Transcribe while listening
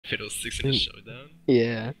Fiddlesticks in a showdown?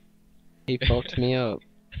 Yeah. He fucked me up.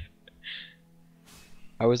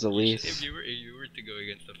 I was the If least. you were to go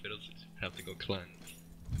against the Fiddlesticks, you'd have to go cleanse.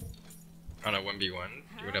 On a 1v1,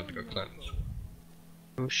 you would have to go cleanse.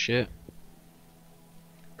 Oh shit.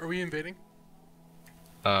 Are we invading?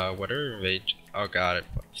 What are invade? Oh god, I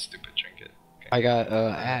bought a stupid trinket. Okay. I got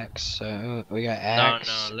axe. So we got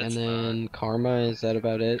axe, no, let's and then karma. Is that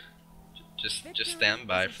about it? Just stand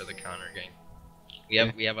by for the counter game.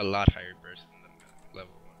 Yeah. We have a lot higher burst than the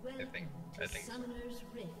level 1. I think so.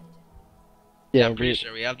 Yeah, I'm pretty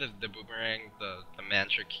sure we have the boomerang, the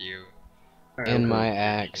mantra Q. and my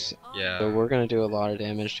axe. Yeah. So we're gonna do a lot of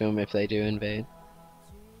damage to them if they do invade.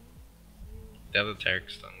 They have the Tarek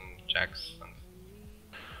stun and Jack's stun.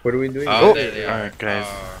 What are we doing? Oh, there they are. Alright, guys.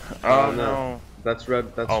 Oh, no. That's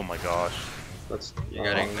red. That's. Oh my gosh. That's. You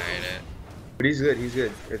gotta ignite it. But he's good. He's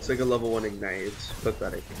good. It's like a level 1 ignite. It's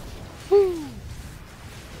pathetic.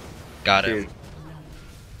 Got him. Dude,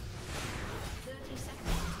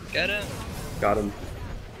 Get him. got him.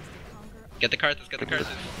 Get the Karthus, get the Karthus.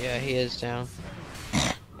 Yeah, he is down.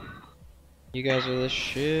 You guys are the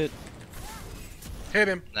shit. Hit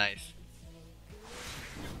him. Nice.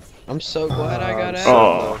 I'm so glad I got out.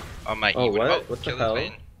 Oh. Oh my, Oh, he would what? help What the kill hell? his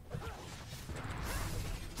Vayne.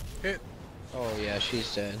 Hit. Oh yeah,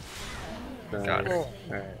 she's dead. Got her. Oh,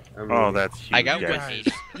 Alright. Oh, that's huge. I got guys.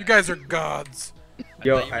 180. you guys are gods.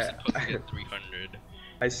 Yo, I thought you were supposed to get 300.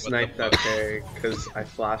 I sniped that Tarek because I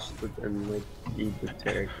flashed it and like eat the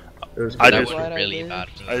Tarek. It was I That just- was Glad I really did. bad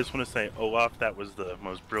for I just want to say, Olaf, that was the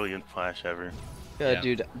most brilliant flash ever. Yeah, Yeah.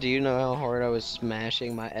 dude, do you know how hard I was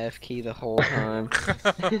smashing my F key the whole time?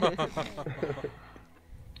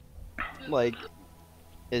 Like,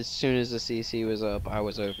 as soon as the CC was up, I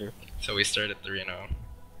was over. So we started 3-0.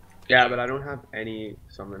 Yeah, but I don't have any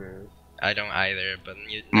summoners. I don't either, but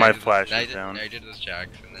My flash is down. Neither does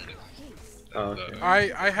Jax, and then Oh,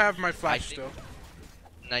 okay. I have my flash think- still.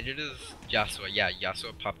 neither does Yasuo. Yeah,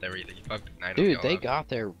 Yasuo popped everything. He popped Ignite on Dude, the they Olaf. got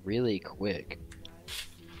there really quick.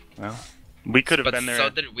 Well, we could have But been there. so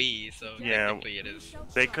did we, so Yeah. technically it is.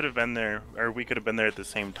 They could have been there, or we could have been there at the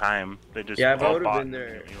same time. They just Yeah, if I all would have bought been and there,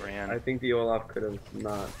 immediately ran. I think the Olaf could have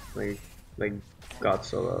not like got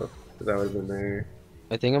so low because I would have been there.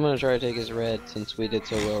 I think I'm gonna try to take his red since we did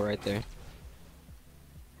so well right there.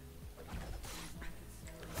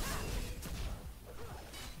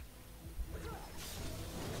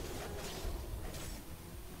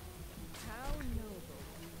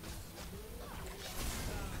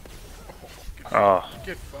 Oh,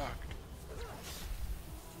 Get fucked.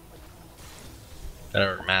 That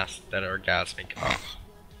are orgasmic. Oh.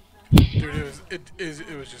 Dude,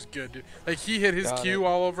 it was just good, dude. Like he hit his Got Q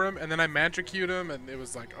all over him, and then I mantra Q'd him, and it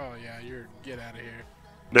was like, oh yeah, get out of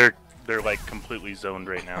here. they're like completely zoned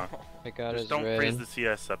right now. I got Just his don't freeze red, the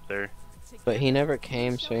CS up there. but he never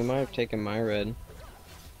came, so he might have taken my red.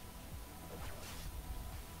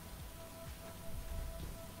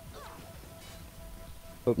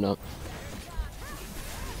 Hope not.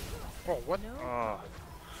 Oh, what? Oh,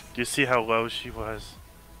 do you see how low she was?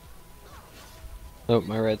 Oh,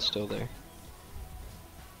 my red's still there.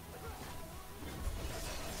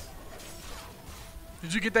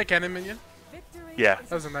 Did you get that cannon minion? Yeah,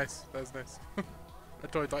 That was nice. That was nice. I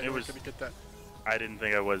totally thought you were gonna get that. I didn't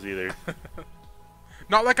think I was either.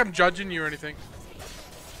 Not like I'm judging you or anything.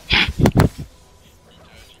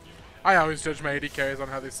 I always judge my AD carries on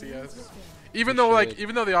how they CS. Even though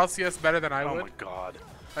they all CS better than I Oh would. my god.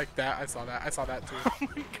 Like that, I saw that too. Oh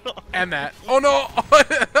my god. And that. Oh no!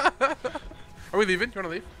 Are we leaving? You wanna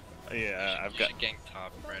leave? Yeah, I've got. Should gank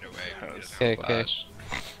top right away. He doesn't Okay, have okay. flash.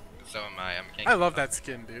 So am I. I'm ganking I love top. that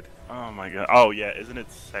skin, dude. Oh my god. Oh yeah, isn't it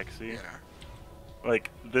sexy? Yeah. Like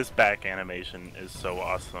this back animation is so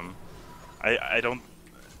awesome. I don't.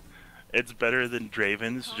 It's better than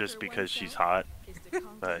Draven's just because she's hot.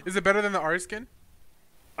 But Is it better than the Ari skin?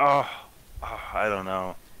 oh, I don't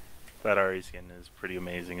know. That Ari skin is pretty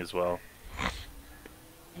amazing as well.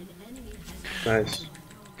 Nice.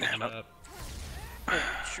 Damn it.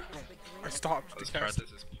 Shoot. Oh, I stopped. This the cast.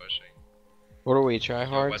 Karthus is pushing. What are we, Yo,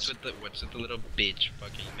 tryhards? what's with the little bitch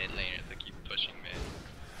fucking mid laners that keep pushing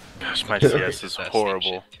mid? Gosh, my Does CS that is same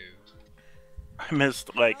horrible. shit too. I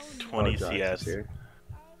missed like 20 Oh, Jax is CS. here.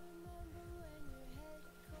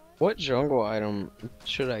 What jungle item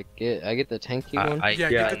should I get? I get the tanky one? Yeah, Yeah,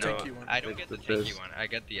 get the I know. tanky one. I don't get the It's tanky this. one. I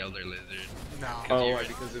get the Elder Lizard. No. Oh, you're- why?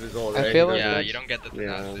 Because of his ult, I right? feel He like- doesn't- Yeah, you don't get the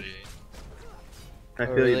Yeah. tenacity. I Oh,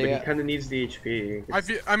 feel really? you, but Yeah. he kind of needs the HP.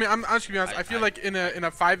 I mean, I'm actually be honest. I feel I- like in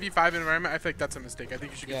a 5v5 environment, I feel like that's a mistake. I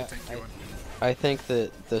think you should Yeah, get the tanky one. I think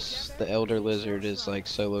that the Elder Lizard is like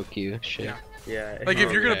solo queue shit. Yeah. Yeah. Like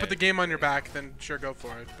if you're gonna Okay. put the game on your back, then sure go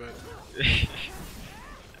for it. But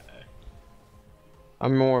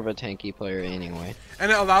I'm more of a tanky player anyway.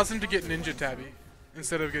 and it allows him to get ninja tabby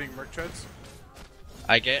instead of getting merc treads.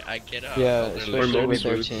 I get Yeah, elder especially Or level with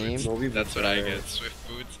their boots. team. Moby That's boots what I are- get. Swift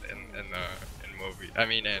boots and Moby. I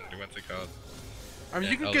mean, and what's it called? I mean,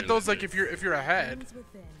 Yeah, you can elder get those like level. if you're ahead,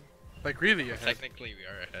 like really ahead. Technically, we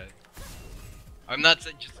are ahead. I'm not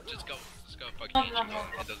saying just go fucking ancient one.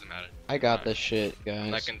 It doesn't matter. I got this shit, I'm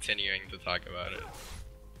not guys. continuing to talk about it.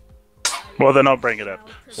 Well, then I'll bring it up.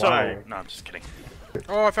 So, Why? no, I'm just kidding.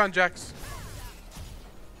 Oh, I found Jax.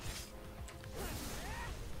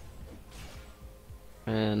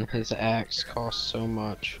 And his axe costs so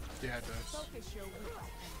much. Yeah, it does.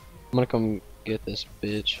 I'm gonna come get this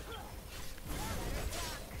bitch.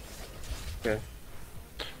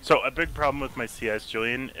 So, a big problem with my CS,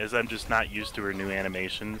 Julian, is I'm just not used to her new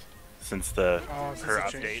animations since the Oh, since her the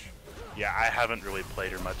update. change. Yeah, I haven't really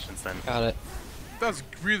played her much since then. Got it. That was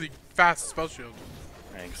really fast spell shield.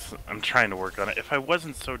 Thanks. I'm trying to work on it. If I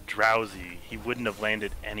wasn't so drowsy, he wouldn't have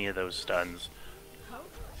landed any of those stuns.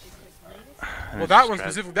 And Well, it's that just one bad.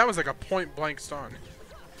 specifically, that was like a point blank stun,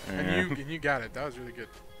 Yeah. and you got it. That was really good.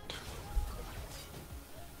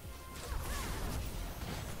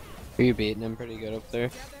 Are you beating him pretty good up there?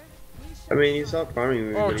 I mean, you saw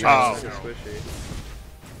farming me, Oh, but he Jesus. was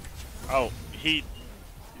squishy. Oh, he.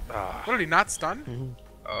 What did he not stun?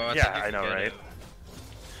 Oh, I Yeah, think you I can know, get right? it.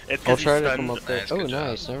 It's I'll 'cause try he to stunned, come up there. Nice, Oh, good job.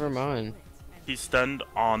 nice. Never mind. He stunned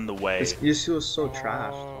on the way. You see, was so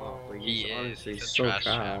trash. Oh. Like, He he's is. honestly He's a so trash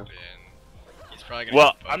trash. champion. He's probably gonna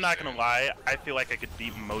Well, get I'm not buffed gonna soon. lie. I feel like I could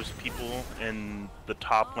beat most people in the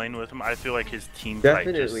top lane with him. I feel like his team fight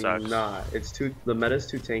just Definitely sucks. not. It's too. The meta's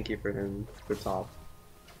too tanky for him. For top.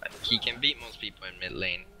 He can beat most people in mid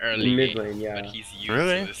lane, early Mid game, lane, yeah. but he's used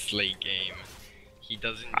Really? to the late game. He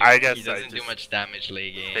doesn't. Do, I guess he I doesn't do just much damage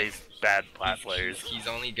late game. Face bad plat He's- players. He's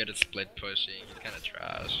only good at split pushing. He's kind of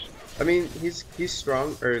trash. I mean, he's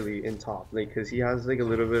strong early in top, like, because he has like a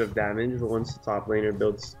little bit of damage. But once the top laner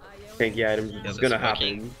builds tanky items, Yeah, it's the gonna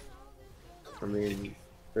smoking. happen. I mean,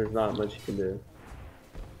 there's not much you can do.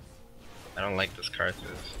 I don't like this Karthus.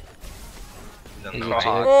 He's He's annoying. a tick.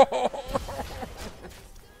 Oh!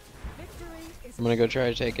 I'm gonna go try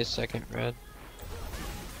to take his second red.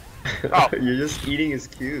 Oh. You're just eating his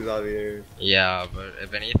Qs out here. Yeah, but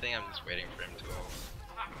if anything, I'm just waiting for him to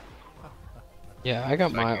ult. Yeah, I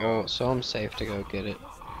got my Second ult. ult, so I'm safe to go get it.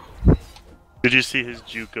 Did you see his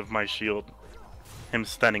juke of my shield? Him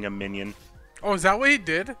stunning a minion. Oh, is that what he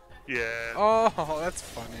did? Yeah. Oh, that's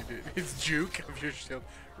funny, dude. His juke of your shield.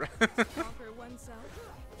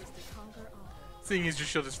 Seeing as your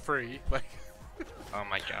shield is free, like. Oh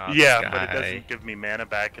my god. Yeah, this but it guy. doesn't give me mana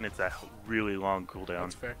back, and it's a really long cooldown.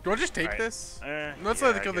 That's fair. Do you want to just take Alright. this? Yeah, Let's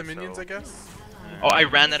let it I kill the guess minions, so. I guess. Oh, I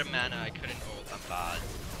ran out of mana. I couldn't ult. I'm bad.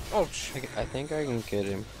 Oh, sh I think I can get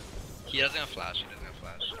him. He doesn't have flash. He doesn't have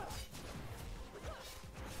flash.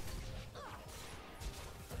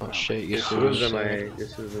 Oh shit, you This see was in what my. I'm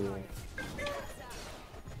This was in my.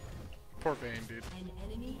 poor Vayne, dude.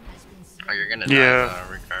 Oh, you're gonna Yeah. die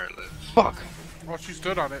though, regardless. Fuck! Oh, she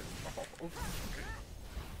stood on it. Oh,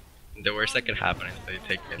 okay. The worst that could happen is they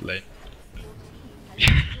take mid lane.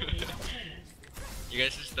 You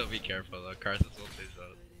guys should still be careful though. Karthus ult is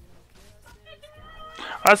out.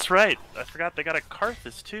 That's right. I forgot they got a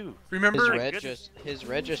Karthus too. Remember, His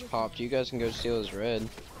red just popped. You guys can go steal his red.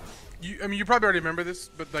 I mean, you probably already remember this,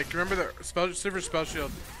 but like, remember the silver spell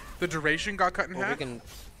shield? The duration got cut in Well, we half. can.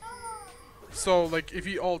 So like, if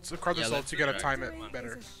he ults, if Karthus Yeah, ults, let's you gotta interact. time it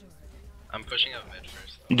better. I'm pushing up mid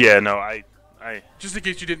first. Yeah, no, I. Just in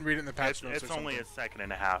case you didn't read it in the patch notes. It's or only a something. second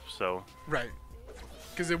and a half, so Right.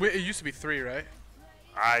 Because it used to be 3, right?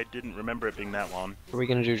 I didn't remember it being that long. Are we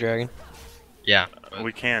gonna do dragon? Yeah, but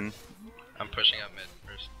We can. I'm pushing up mid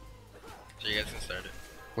first. So you guys can start it.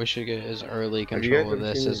 We should get as early you guys control of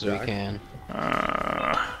ever this seen as the we Jack? can.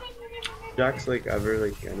 Jack's like ever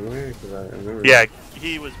like anywhere? Because I remember. Yeah,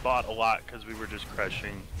 he was bought a lot because we were just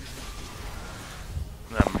crushing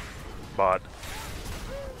them. Bot.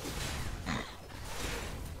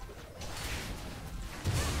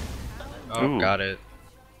 Oh, Ooh. got it.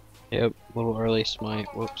 Yep, little early smite.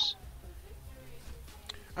 Whoops.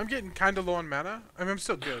 I'm getting kind of low on mana. I mean, I'm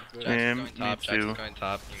still good. But Yeah. Jackson's me going top. too. Jackson's going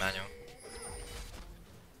top. Emmanuel.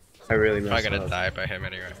 I really Probably messed gonna up. die by him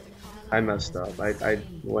anyway. I messed up. I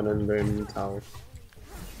went under in the tower.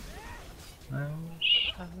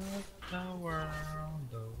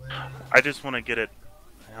 I just want to get it.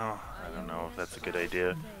 Oh, I don't know if that's a good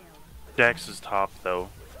idea. Jax is top though.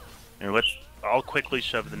 And I'll quickly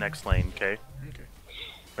shove the next lane, okay? Okay.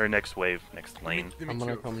 Or next wave, next lane. Let me I'm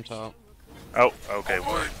gonna queue. come top. Oh, okay.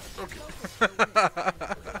 Well, Okay.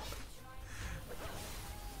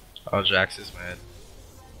 Oh, Jax is mad.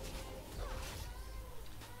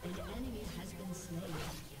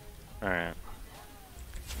 alright.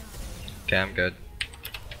 Okay, I'm good.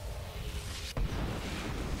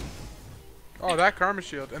 Oh, that Karma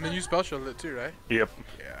Shield. And then you spell shield it too, right? Yep.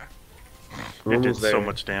 Yeah. I'm It did almost there. so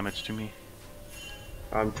much damage to me.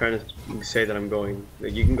 I'm trying to say that I'm going.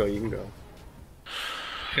 Like, you can go, you can go.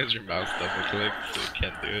 Because your mouse double clicks, so you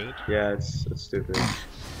can't do it. Yeah, it's stupid.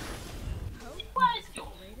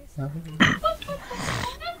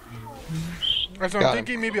 Alright, so Got I'm him.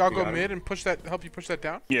 thinking maybe I'll go Got him. mid and push that, help you push that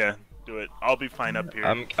down. Yeah, do it. I'll be fine up here.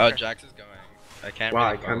 Oh, Jax is going. I can't Wow,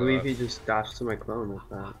 I really can't follow believe up. he just dashed to my clone like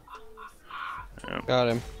that. Got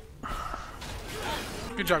him.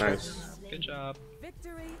 Good job, Nice. guys. Good job.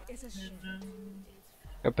 Victory is assured.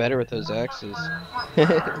 Got better with those axes.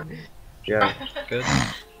 Yeah, Good.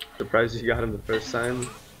 surprised you got him the first time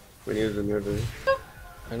when he was in river.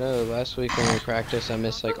 I know, last week when we practiced, I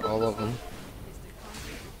missed like all of them.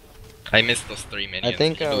 I missed those 3 minions. I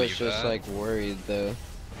think Can you I was believe just that? like worried though.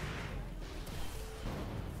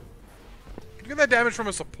 Get that damage from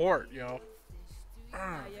a support, yo.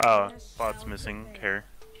 Oh, bot's missing. Care.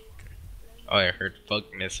 Oh, I heard fuck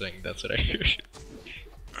missing. That's what I heard.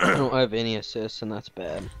 I don't have any assists, and that's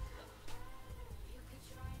bad.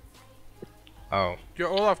 Oh, Yo,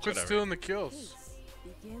 Olaf, quit Whatever. stealing the kills.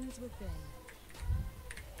 Begins within.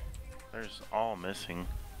 There's all missing.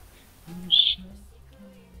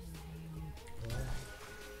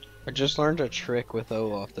 I just learned a trick with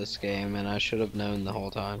Olaf this game, and I should have known the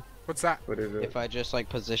whole time. What's that? What is it? If I just like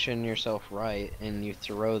position yourself right, and you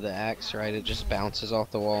throw the axe right, it just bounces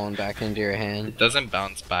off the wall and back into your hand. it doesn't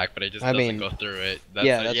bounce back, but it just I doesn't mean, go through it.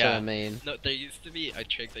 Yeah, that's what I mean. No, there used to be a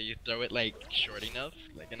trick that you throw it like short enough,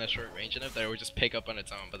 like in a short range enough, that it would just pick up on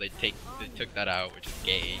its own. But they took that out, which is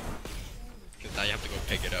gay. Because now you have to go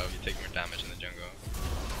pick it up. You take more damage in the jungle.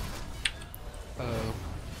 Oh,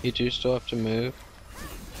 you do still have to move.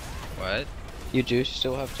 What? You do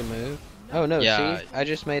still have to move. Oh no, Yeah. see, I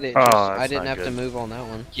just made it. Oh, Just, that's I didn't not have to good. move on that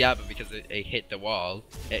one. Yeah, but because it hit the wall,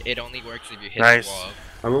 it only works if you hit Nice. the wall.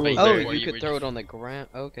 I'm almost But Oh, there. before you you could were throw just- it on the ground.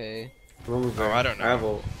 Okay. I'm almost Oh, there. I don't know. I have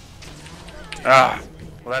ult. Ah,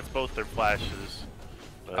 well that's both their flashes.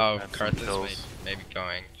 But Oh, that's some Karthus kills. may be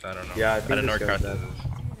going, so I don't know. Yeah, I I think don't know this where guy's Karthus dead.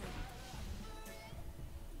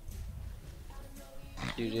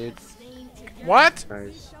 is. You dude. What?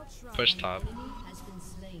 Nice. Push top.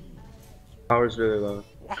 Power's really low.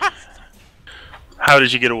 What? How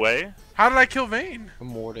did you get away? How did I kill Vayne?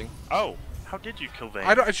 I'm warding. Oh, how did you kill Vayne?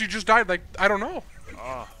 I don't. She just died. Like I don't know.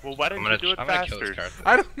 Oh, well, why I'm didn't gonna, you do it I'm gonna kill faster? this Karthus.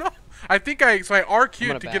 I don't know. I think I I'm RQ'd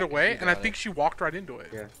gonna to back. get away, You and I got think it. she walked right into it.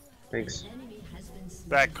 Yeah. Thanks.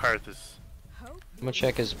 Back Karthus. I'm gonna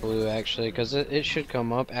check his blue actually, because it should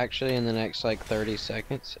come up actually in the next like 30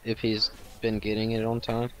 seconds if he's been getting it on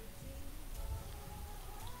time.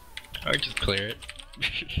 Or just clear it.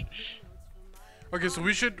 Okay, so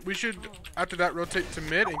we should after that rotate to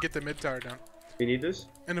mid and get the mid tower down. You need this?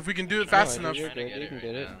 And if we can do it fast No, enough, you're Trying to good, you can right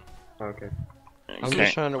get it. now. Oh, okay. I'm Okay.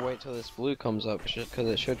 just trying to wait till this blue comes up, because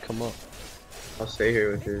it should come up. I'll stay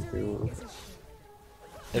here with you if you want.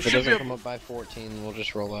 If should it be doesn't a- come up by 14, we'll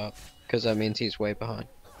just roll out, because that means he's way behind.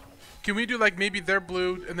 can we do like maybe their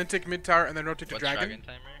blue and then take mid tower and then rotate to What's dragon?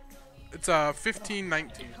 timer? It's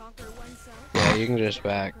 15-19. Conquer oneself. Yeah, you can just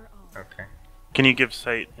back. Okay. Can you give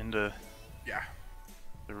sight into Yeah.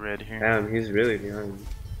 the red here? Damn, he's really behind.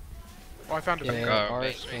 Oh, I found it. Yeah. back. Oh,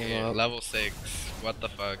 ours Vayne right came here. up. Level 6. What the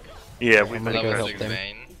fuck? Yeah, we I'm might gonna go Level help 6 them.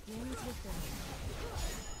 Vayne. Begins within.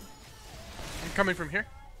 I'm coming from here.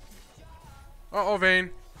 Oh, Vayne.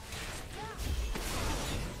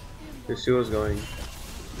 Yasuo's going.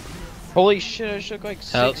 Holy shit, I took like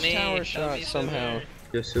 6 Help me, tower help shots me, somehow.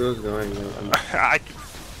 Yasuo's going. I can...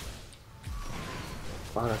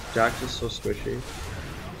 Wow, Jax is so squishy.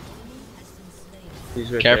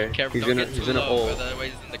 He's right Careful, there. careful, He's don't gonna, get he's too gonna low, ult.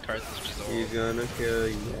 otherwise in the Karthus just ult. He's gonna kill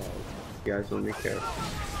you. You guys only care.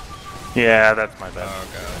 Yeah, that's my bad. Oh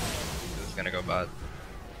god. This is gonna go bad.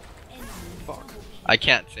 Fuck. I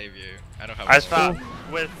can't save you. I don't have I ult. thought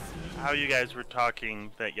with how you guys were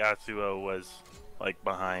talking that Yasuo was like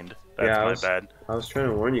behind. That's Yeah, I my was- bad. I was trying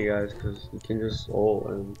to warn you guys because you can just ult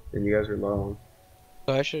and you guys are low.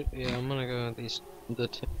 So I should, yeah, I'm gonna go with the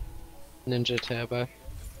ninja tab back.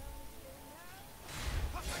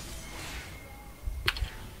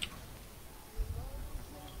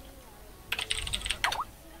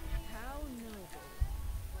 How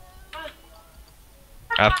noble.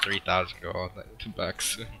 I have 3,000 gold to back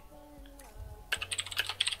soon.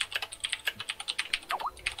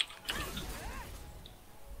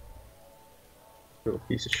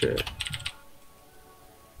 Piece of shit.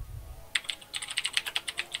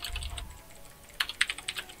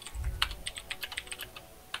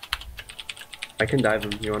 I can dive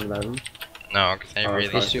him. You want to dive him? No, because I Oh, really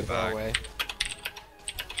fuck. He's too shoot far back. away.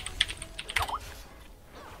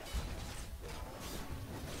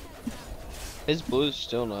 His blue's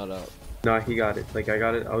still not up. No, he got it. Like I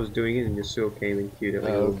got it. I was doing it and Yasuo came and queued it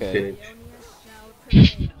like a Oh, little okay.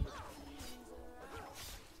 bitch.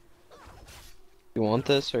 You want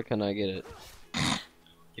this or can I get it?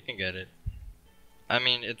 You can get it. I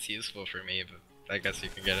mean, it's useful for me, but I guess you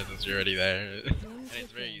can get it since you're already there. And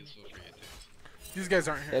it's very useful for you too. These guys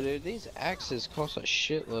aren't Yeah, here. dude, these axes cost a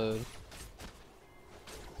shitload.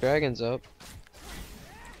 Dragon's up.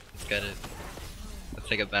 Let's get it. Let's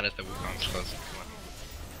take advantage that Wukong's close.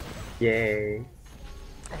 Yay!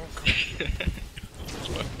 Come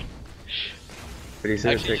on. But he's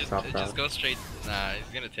gonna Actually, take top just top. go straight. Nah,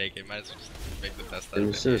 he's gonna take it. Might as well just make the best out I'm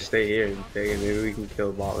of just it. gonna stay here and take it. Maybe we can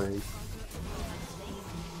kill bot lane.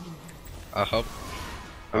 I hope.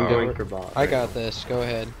 I'm Oh. going for bot. I right got now. this. Go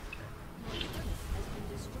ahead.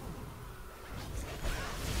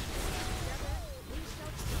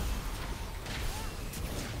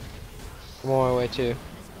 I'm on my way too.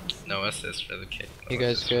 No assist for the kid. No You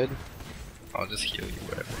guys assist. good? I'll just heal you,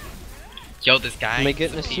 whatever. Yo, this guy Am I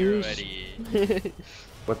getting a disappeared series? already.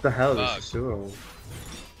 What the hell? Fuck. This is Yasuo.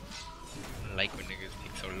 I like when niggas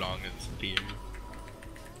take so long to disappear.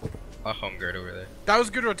 A home guard over there. That was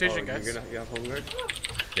good Oh, rotation, guys. you have home guard?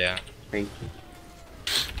 Yeah. Thank you.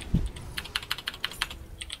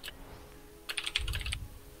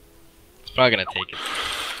 It's probably gonna take it.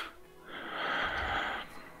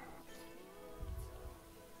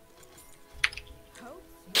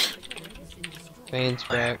 Vane's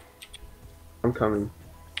back. I'm coming.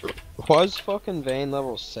 Was fucking Vane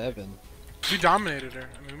level 7? We dominated her.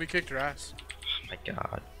 I mean, we kicked her ass. Oh my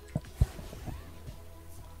god.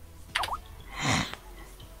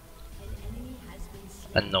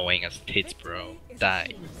 Annoying as tits, bro.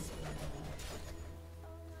 Die.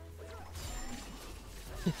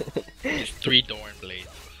 It's 3 Dorn blades.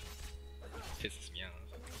 Pisses me off.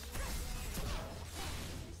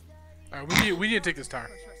 Alright, we need to take this tower.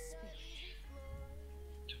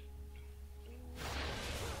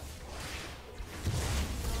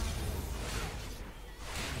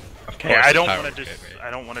 Of Okay, course I the don't tower want to is just good, right?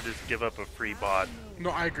 I don't want to just give up a free bot. No,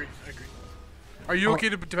 I agree. I agree. Are you okay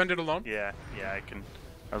to defend it alone? Yeah, I can.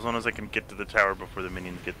 As long as I can get to the tower before the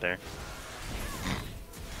minions get there.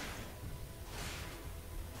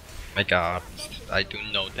 My god. I do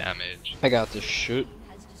no damage. I got this shoot.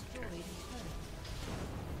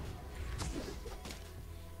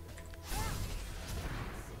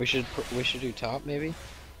 We should do top maybe.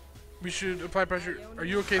 We should apply pressure. Are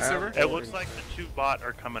you okay, Silver? It looks like the 2 bot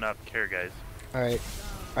are coming up. Care, guys. All right.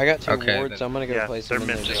 I got 2 Okay, wards. then- I'm gonna go Yeah, play some they're in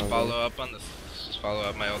the missing. Just jungle. follow up on this. Just follow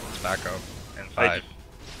up my ultimate backup. And I 5.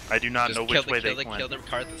 I do not Just know kill which the, way kill they the, went. kill the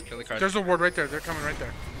Karthus, kill the Karthus. There's a ward right there. They're coming right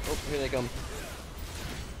there. Oh, here they come.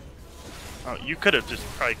 Oh, you could have just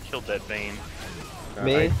probably killed that Vayne.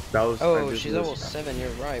 Me? That was. I Oh, did she's this- level 7. You're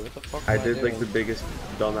right. What the fuck? I am did like doing? the biggest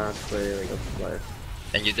dumbass play like of life.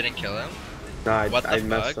 And you didn't kill him? Nah, What the I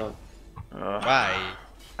messed fuck? up. Why?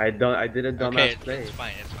 I did a dumbass Okay, play. it's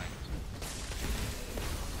fine, it's fine.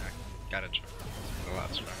 I gotta try. It's a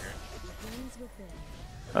lot stronger.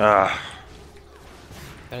 Ah,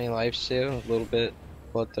 Any life steal? A little bit.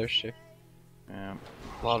 Bloodthirster. yeah.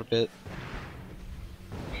 A lot of bit.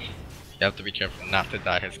 You have to be careful not to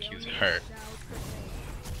die. His Q's hurt.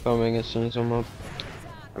 Coming as soon as I'm up.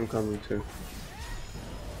 I'm coming too.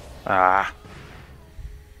 Ah.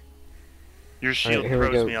 Your shield here we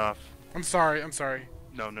throws go. me off. I'm sorry. I'm sorry.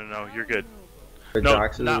 No, you're good. The No,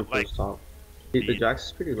 Jax is not in the like first top. The speed. Jax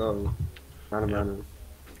is pretty low. Not a Yeah. mana.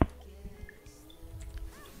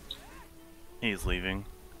 He's leaving.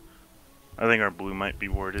 I think our blue might be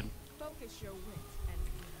warded.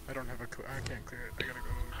 I don't have a. I can't clear it. I gotta go.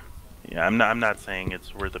 Yeah, I'm not saying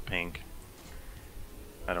it's worth a pink.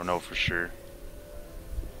 I don't know for sure.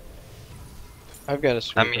 I've got a I'm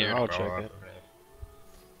sweeper. here I'll to check follow it. up.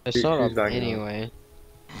 It's Who's not up backing up? anyway.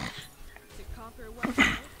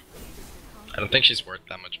 I don't think she's worth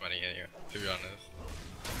that much money anyway, to be honest.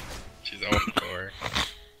 She's own 4.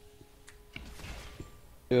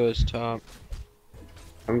 Duo is top.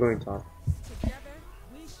 I'm going top.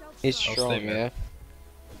 He's I'll strong, stay mid. yeah.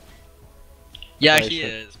 Yeah, Right, he sure.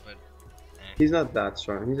 is, but He's not that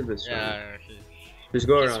strong. He's a bit strong. yeah, Just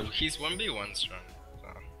go around. he's 1v1 strong.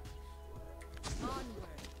 So.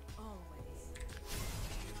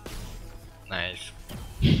 Nice.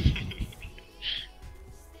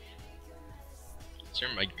 Is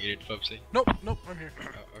your mic muted, Fubsy? Nope, nope, I'm here.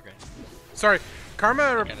 Oh, okay. Sorry,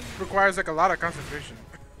 Karma Kinda- requires like a lot of concentration.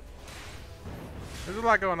 There's a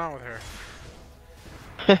lot going on with her.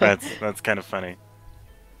 That's kind of funny.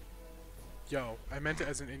 Yo, I meant it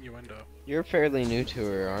as an innuendo. You're fairly new to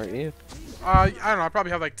her, aren't you? I don't know. I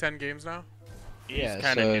probably have like 10 games now. He's Yeah,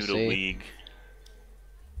 kind of so new to see- League.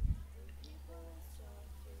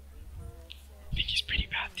 I think he's pretty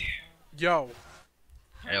bad too. Yo,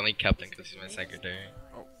 I only kept him because he's my secretary.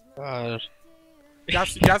 God.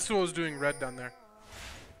 Yasuo's doing red down there.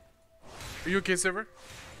 Are you okay, Silver?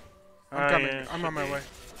 I'm coming. Yeah, I'm should on my be. way.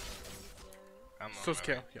 I'm on So's my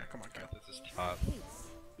Kale. way. Yeah, come on, Kale. This is top.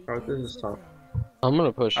 Arthur is top. I'm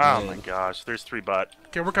gonna push Oh mid. my gosh, there's 3 bot.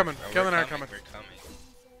 Okay, we're coming. Oh, Kale we're and I are coming. We're coming.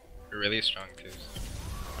 We're really strong too.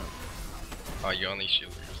 Oh, you only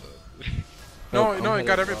shield yourself. No, I'm no, it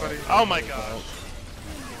got headed everybody. Oh my gosh.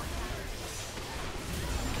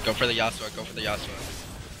 Go for the Yasuo. Go for the Yasuo.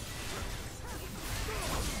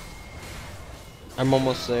 I'm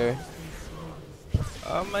almost there.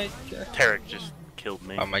 Oh my god. Tarek just killed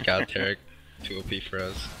me. Oh my god, Tarek. 2 OP for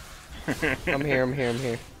us. I'm here, I'm here, I'm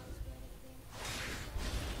here.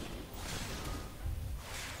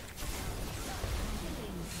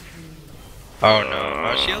 Oh no.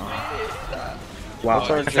 Oh, shield me. Wow, What's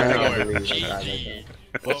our I can't dragon? believe I died like GG.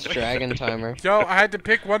 What's dragon timer? Yo, I had to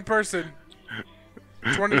pick one person.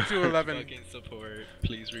 22-11. Fucking support.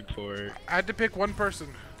 Please report. I had to pick one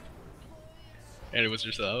person. And it was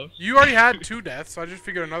yourself? You already had 2 deaths, so I just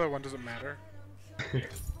figured another one doesn't matter.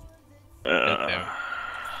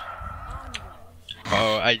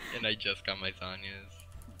 Oh, I just got my Zanya's.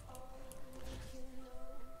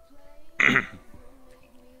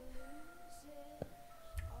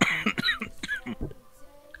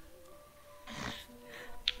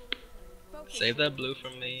 Save that blue for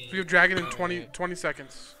me. We have dragon in 20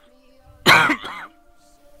 seconds. Oh,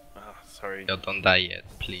 sorry. Yo, don't die yet,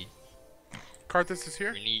 please. Karthus is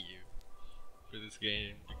here. We need you for this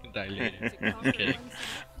game. You can die later. Just kidding.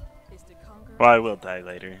 Well, I will die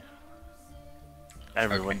later.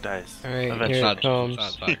 Everyone dies. Alright, Eventually. here Let's it not, comes.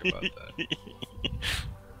 let's not talk about that.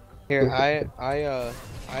 Here,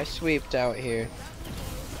 I sweeped out here.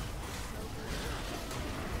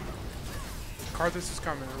 Karthus is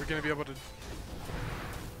coming. Are we gonna be able to?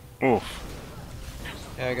 Oof.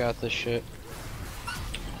 Yeah, I got this shit.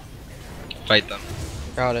 Fight them.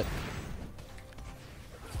 Got it.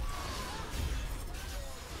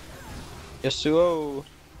 Yasuo!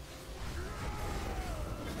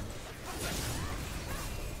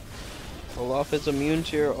 Olaf is immune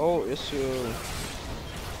to your ult, Yasuo.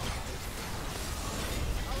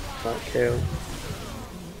 Not Kale.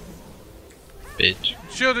 Bitch.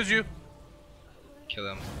 Shielded you. Kill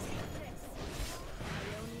him.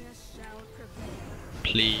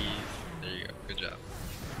 Please. There you go. Good job.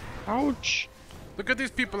 Ouch! Look at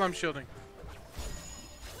these people I'm shielding.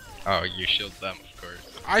 Oh, you shield them, of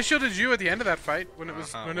course. I shielded you at the end of that fight when it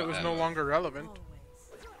was no whatever. longer relevant.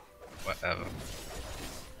 Whatever.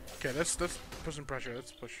 Okay, let's put some pressure.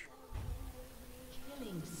 Let's push.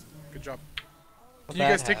 Good job. Can you That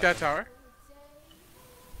guys take that tower?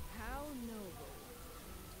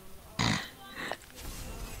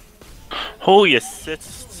 Holy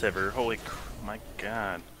assist, Sever. Holy my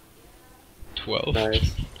god. 12.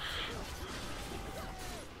 Nice.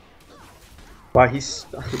 Wow, he's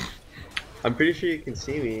stunned. I'm pretty sure you can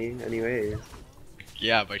see me anyways.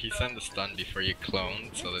 Yeah, but he sent the stun before you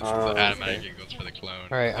cloned, so that's Oh, okay. automatically goes for the clone.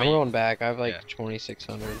 Alright, I'm Wait, going back. I have like Yeah.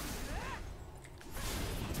 2600.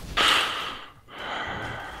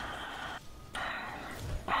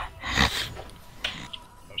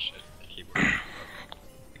 Oh shit, the keyboard.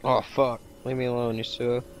 Oh fuck. Leave me alone,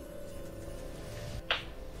 Yasuo.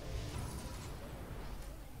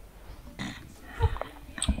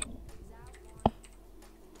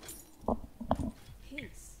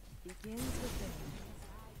 Peace begins within.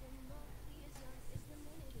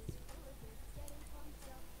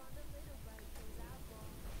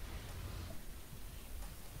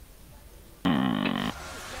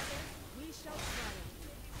 We shall triumph.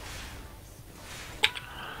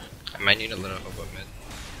 I might need a little help up mid.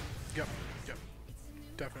 Yep,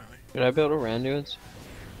 definitely. Did I build a Randuin's?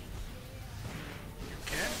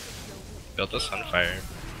 Built a Sunfire.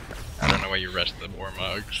 I don't know why you rushed the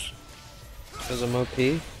Warmogs. Because I'm OP?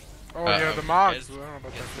 Oh yeah, the mods. It's- I don't know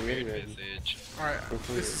about It's that. weird visage. All right,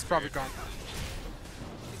 this is probably gone.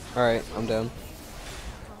 Alright, I'm down.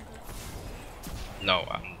 No,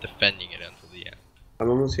 I'm defending it until the end. I'm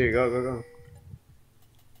almost here. Go, go, go.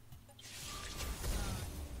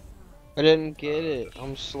 I didn't get it.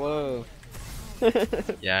 I'm slow.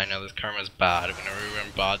 Yeah, I know this karma's bad. Whenever we were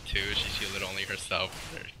in bot 2, she shielded only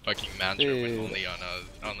herself. Her fucking mantra went Dude. only on us,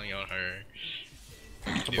 only on her.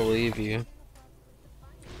 I believe you.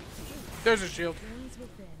 There's a shield. Begins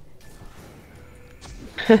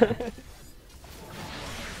within.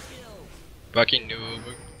 Fucking noob.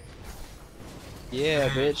 Yeah,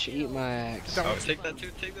 bitch, eat my axe. That Oh, was- take that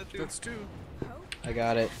too, take that too. That's two. I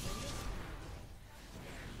got it.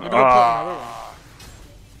 I'm gonna put another one.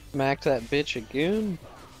 Smack that bitch again.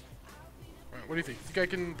 Alright, what do you think? Think I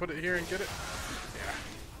can put it here and get it?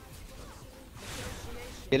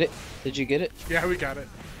 Get it? Did you get it? Yeah, we got it.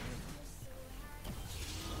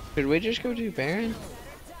 Should we just go do Baron?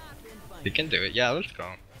 You can do it. Yeah, let's go.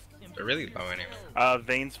 They're really low anyway.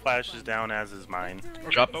 Vayne's flash is down, as is mine.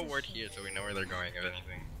 Drop a ward here so we know where they're going, if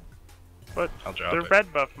anything. But I'll drop the it.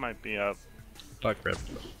 red buff might be up. Fuck rip.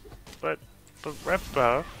 But red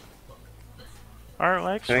buff. Art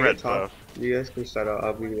likes Can I red get top? buff. You guys can start out.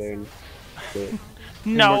 I'll be there. And do it.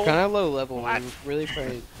 We're No. kind of low level. What? We really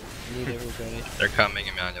probably need everybody. They're coming,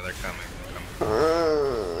 Emmanuel. They're coming. They're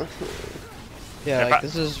coming. Yeah, If like I-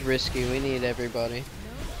 this is risky. We need everybody.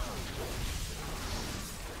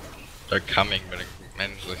 They're coming, but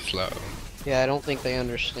immensely slow. Yeah, I don't think they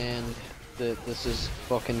understand that this is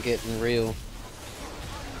fucking getting real.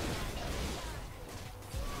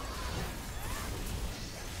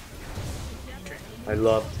 I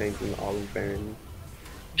love tanking Olive Baron.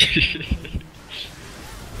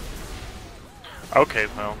 Okay,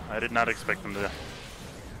 well, I did not expect them to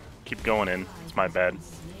keep going in. It's my bad.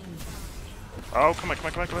 Oh, come on, come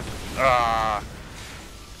on, come on, come on. Ah.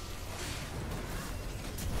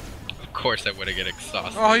 Of course I would've get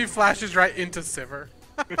exhausted. Oh, he flashes right into Sivir.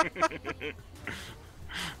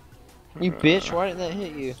 You bitch! Why didn't that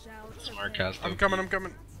hit you? Smart cast. I'm coming, I'm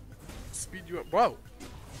coming. Speed you up. Whoa.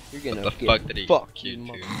 You're gonna What the get fuck did he fucked, you Q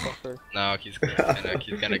to? motherfucker. No, he's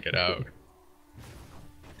gonna get out.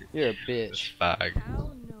 You're a This bitch. fag. How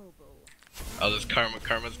noble. Oh, this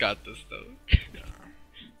Karma's got this though.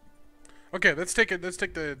 Okay, let's take it. Let's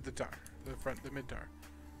take the tower, the mid tower.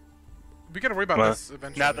 We gotta worry about Well, this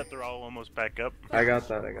eventually. Now that they're all almost back up. I got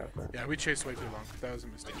that. I got that. Yeah, we chased way too long. That was a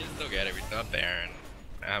mistake. We can still get it. We still have Baron.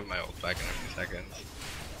 I have my ult back in a few seconds.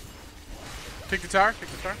 Take the tower. Take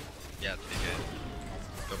the tower. Yeah, take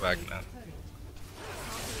it. Go back now.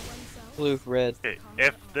 Blue, red. Okay,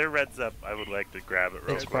 if their red's up, I would like to grab it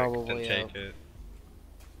real It's quick. probably Then up. take it.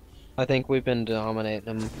 I think we've been dominating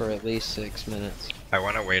them for at least 6 minutes. I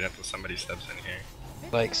wanna wait until somebody steps in here.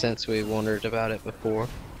 Like since we wondered about it before.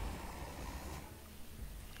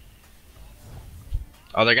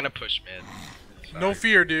 Oh, they're gonna push mid. It's No fine.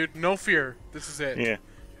 fear, dude. No fear. This is it. Yeah.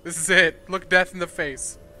 This is it. Look death in the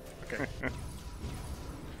face. Okay.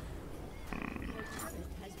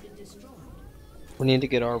 We need to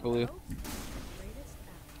get our blue.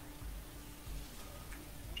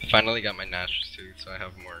 I finally got my Nash's too, so I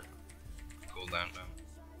have more cooldown now.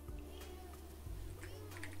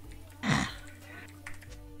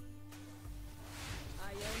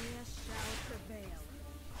 Ionia shall prevail.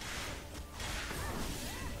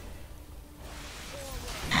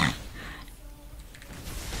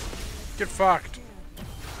 Get fucked.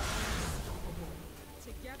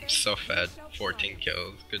 Together, So fed. 14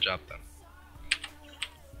 kills. Good job then.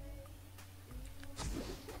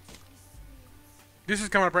 This is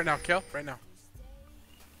coming up right now. Kill right now.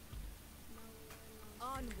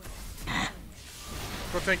 onward.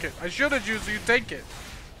 Go take it. I shielded you, so you take it.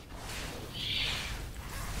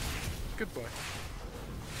 Good boy.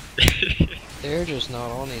 They're just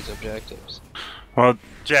not on these objectives. Well,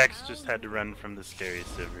 Jax just had to run from the scary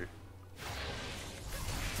Sivir.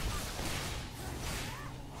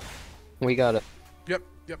 We got it. Yep.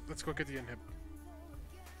 Yep. Let's go get the inhib.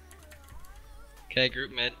 Okay,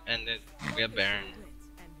 group mid, and then we have Baron.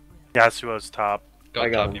 Yasuo's top. Go I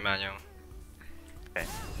got top, him. Emmanuel. As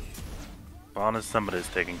long as somebody's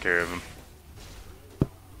taking care of him.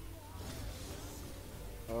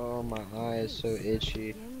 Oh, my eye is so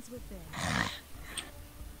itchy. Begins within.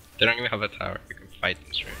 They don't even have a tower. We can fight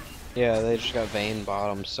them straight. Yeah, they just got vein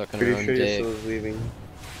bottom sucking their Pretty own sure dick. Yasuo's leaving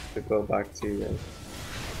to go back to you guys.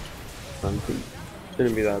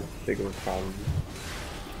 Shouldn't be that big of a problem.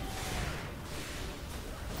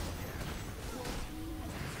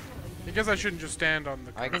 I guess I shouldn't just stand on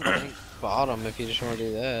the. I can take bottom if you just want to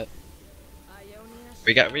do that. Ionia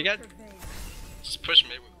We got- shall prevail. Just push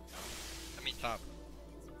mid. I mean top.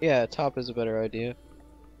 Yeah, top is a better idea.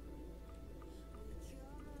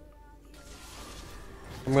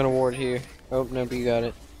 I'm gonna ward here. Oh, nope, you got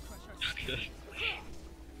it.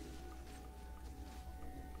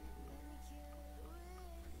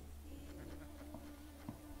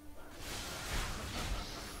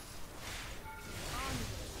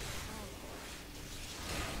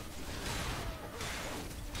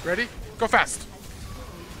 Ready? Go fast.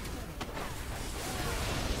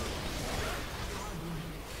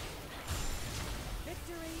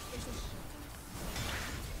 Victory is assured.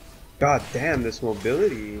 God damn, this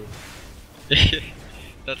mobility.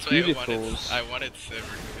 That's why Beautifuls. I wanted Sivir.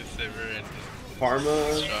 Because Sivir and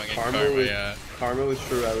Karma, strong in Karma, Karma, with, yeah. Karma with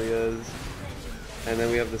Shurelia's. And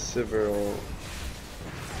then we have the Sivir ult.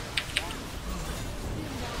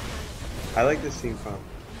 I like this team comp.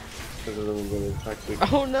 Because of the mobility. It's actually,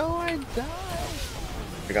 Oh no, I died.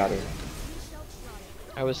 I got it.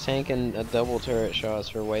 I was tanking a double turret shots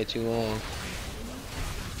for way too long.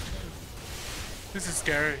 This is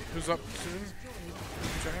scary. Who's up soon?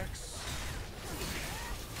 Jax.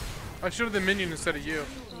 I should have the minion instead of you.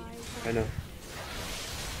 I know.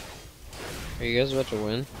 Are you guys about to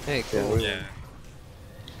win? Hey, Yeah, cool. we- Yeah.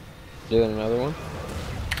 Doing another one?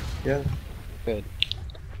 Yeah. Good.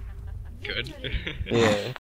 Good. Yeah.